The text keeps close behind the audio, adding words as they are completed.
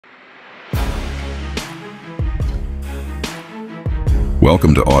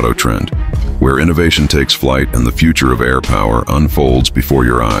Welcome to AutoTrend, where innovation takes flight and the future of air power unfolds before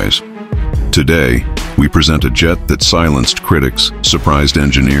your eyes. Today, we present a jet that silenced critics, surprised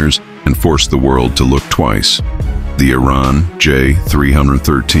engineers, and forced the world to look twice. The Iran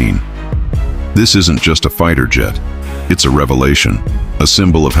J-313. This isn't just a fighter jet. It's a revelation, a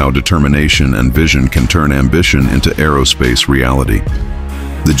symbol of how determination and vision can turn ambition into aerospace reality.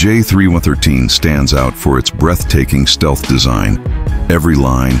 The J-313 stands out for its breathtaking stealth design. Every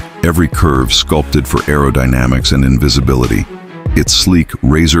line, every curve sculpted for aerodynamics and invisibility. Its sleek,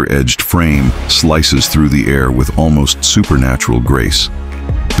 razor-edged frame slices through the air with almost supernatural grace.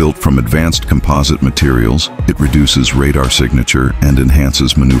 Built from advanced composite materials, it reduces radar signature and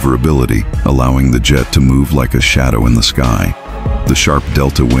enhances maneuverability, allowing the jet to move like a shadow in the sky. The sharp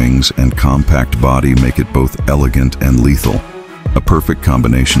delta wings and compact body make it both elegant and lethal. A perfect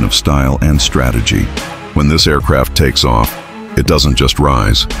combination of style and strategy. When this aircraft takes off, it doesn't just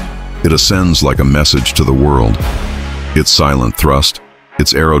rise. It ascends like a message to the world. Its silent thrust,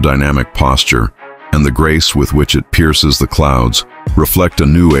 its aerodynamic posture, and the grace with which it pierces the clouds reflect a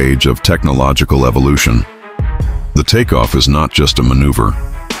new age of technological evolution. The takeoff is not just a maneuver.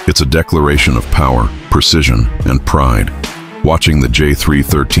 It's a declaration of power, precision, and pride. Watching the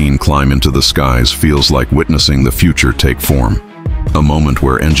J-313 climb into the skies feels like witnessing the future take form. A moment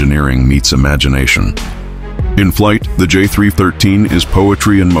where engineering meets imagination. In flight, the J-313 is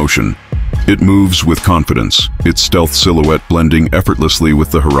poetry in motion. It moves with confidence, its stealth silhouette blending effortlessly with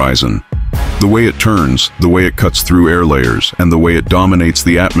the horizon. The way it turns, the way it cuts through air layers, and the way it dominates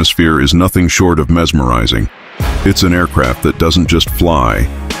the atmosphere is nothing short of mesmerizing. It's an aircraft that doesn't just fly,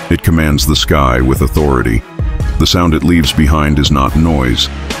 it commands the sky with authority. The sound it leaves behind is not noise,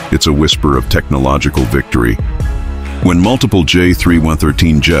 it's a whisper of technological victory. When multiple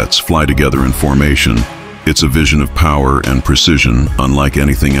J-313 jets fly together in formation, it's a vision of power and precision unlike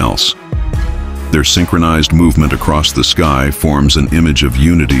anything else. Their synchronized movement across the sky forms an image of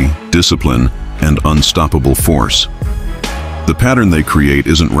unity, discipline, and unstoppable force. The pattern they create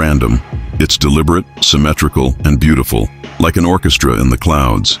isn't random. It's deliberate, symmetrical, and beautiful, like an orchestra in the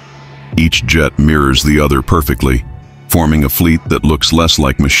clouds. Each jet mirrors the other perfectly, forming a fleet that looks less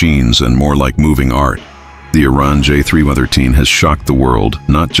like machines and more like moving art. The Iran J-313 has shocked the world,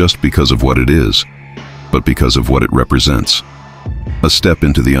 not just because of what it is, but because of what it represents. A step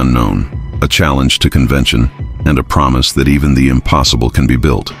into the unknown, a challenge to convention, and a promise that even the impossible can be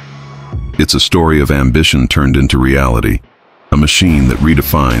built. It's a story of ambition turned into reality, a machine that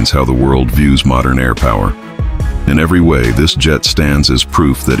redefines how the world views modern air power. In every way, this jet stands as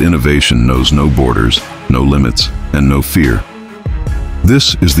proof that innovation knows no borders, no limits, and no fear.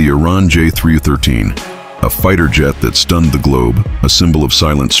 This is the Iran J-313, a fighter jet that stunned the globe, a symbol of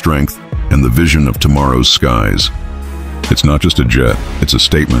silent strength and the vision of tomorrow's skies. It's not just a jet, it's a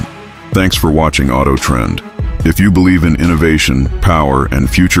statement. Thanks for watching AutoTrend. If you believe in innovation, power, and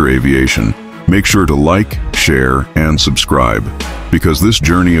future aviation, make sure to like, share, and subscribe, because this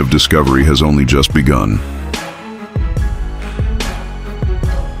journey of discovery has only just begun.